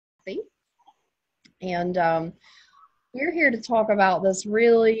Kebie, and we're here to talk about this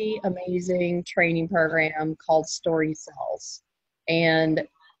really amazing training program called Story Cells. And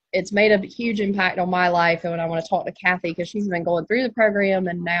it's made a huge impact on my life. And when I want to talk to Kathy, because she's been going through the program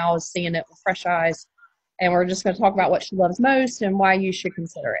and now is seeing it with fresh eyes. And we're just going to talk about what she loves most and why you should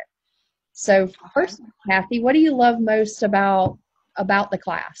consider it. So first, Kathy, what do you love most about the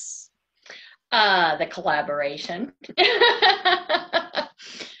class? The collaboration,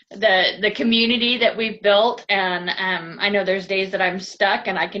 the community that we've built. And I know there's days that I'm stuck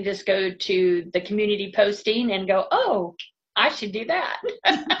and I can just go to the community posting and go, oh, I should do that.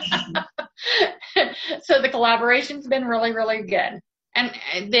 So the collaboration's been really, really good. And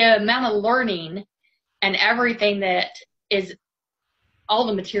the amount of learning and everything that is, all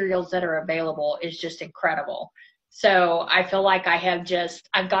the materials that are available is just incredible. So I feel like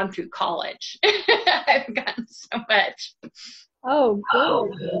I've gone through college. I've gotten so much. Oh,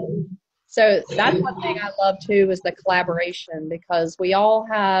 good. So that's one thing I love too is the collaboration, because we all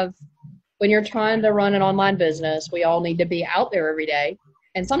have, when you're trying to run an online business, we all need to be out there every day.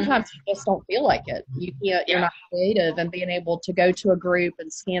 And sometimes you just don't feel like it. You're not creative, and being able to go to a group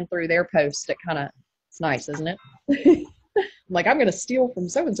and scan through their posts, it's nice, isn't it? I'm like, I'm going to steal from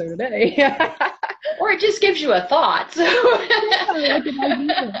so-and-so today. Or it just gives you a thought. So. I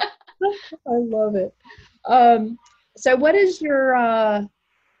love it. So what is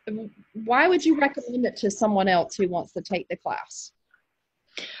why would you recommend it to someone else who wants to take the class?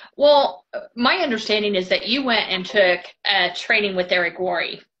 Well, my understanding is that you went and took a training with Eric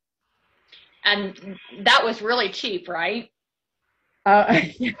Worre. And that was really cheap, right?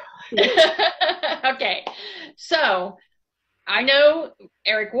 Yeah. Okay. So I know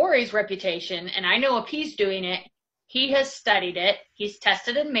Eric Worre's reputation, and I know if he's doing it, he has studied it, he's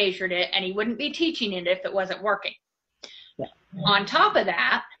tested and measured it, and he wouldn't be teaching it if it wasn't working. Yeah. On top of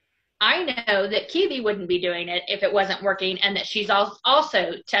that, I know that Kebie wouldn't be doing it if it wasn't working, and that she's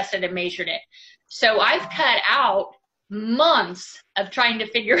also tested and measured it. So I've cut out months of trying to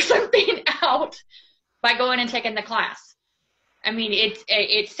figure something out by going and taking the class. I mean,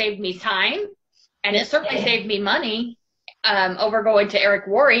 it saved me time, and it certainly saved me money over going to Eric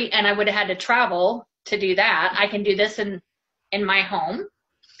Worre, and I would have had to travel to do that. I can do this in my home.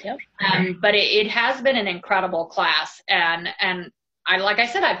 Yep. But it has been an incredible class, and like I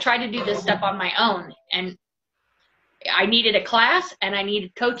said, I've tried to do this stuff on my own, and I needed a class, and I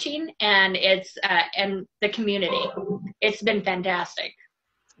needed coaching, and and the community. It's been fantastic.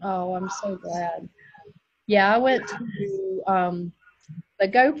 Oh, I'm so glad. Yeah, I went to the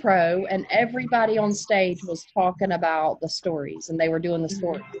GoPro, and everybody on stage was talking about the stories, and they were doing the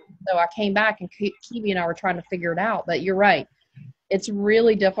stories. So I came back, and Kebie and I were trying to figure it out. But you're right. It's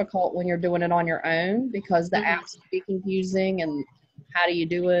really difficult when you're doing it on your own, because the apps can be confusing, and how do you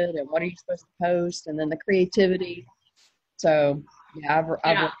do it, and what are you supposed to post, and then the creativity. So yeah, I've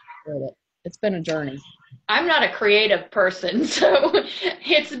read it. It's been a journey. I'm not a creative person, so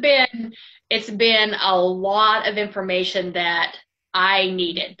it's been a lot of information that I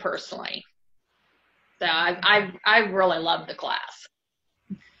needed personally. So I really love the class.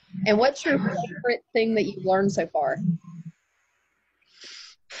 And what's your favorite thing that you've learned so far?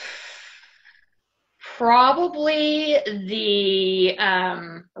 Probably the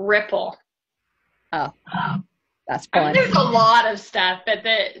ripple. Oh, that's fun. I mean, there's a lot of stuff, but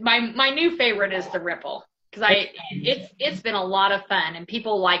my new favorite is the ripple, because it's been a lot of fun, and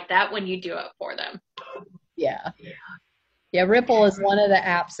people like that when you do it for them. Yeah, Ripple is one of the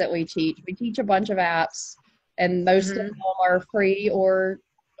apps that we teach. We teach a bunch of apps, and most of them are free or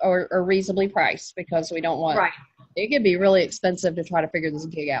reasonably priced, because we don't want. Right. It can be really expensive to try to figure this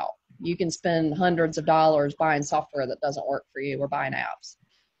gig out. You can spend hundreds of dollars buying software that doesn't work for you, or buying apps.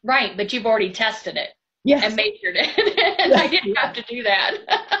 Right, but you've already tested it. Yes. And measured it. And I didn't have to do that.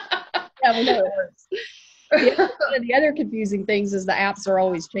 Yeah, we know it works. One of the other confusing things is the apps are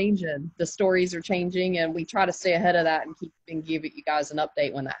always changing. The stories are changing, and we try to stay ahead of that and give you guys an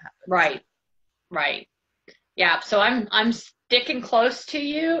update when that happens. Right. Yeah, so I'm sticking close to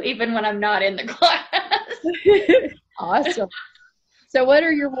you even when I'm not in the class. Awesome. So what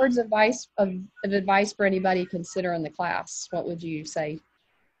are your words of advice for anybody considering the class? What would you say?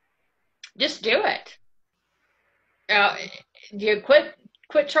 Just do it. You quit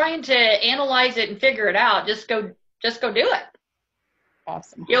trying to analyze it and figure it out. Just go do it.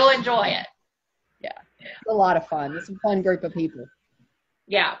 Awesome. You'll enjoy it. Yeah. It's a lot of fun. It's a fun group of people.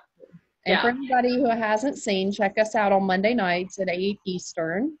 Yeah. And for anybody who hasn't seen, check us out on Monday nights at 8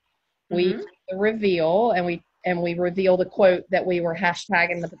 Eastern. We reveal, and we reveal the quote that we were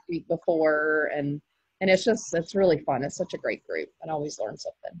hashtagging the week before, and it's really fun. It's such a great group, and I always learn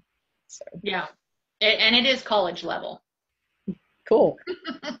something. So Yeah. And it is college level. cool.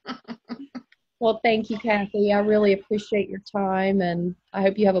 Well, thank you, Kathy. I really appreciate your time, and I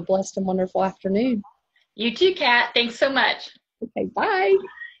hope you have a blessed and wonderful afternoon. You too, Kat. Thanks so much. Okay, bye.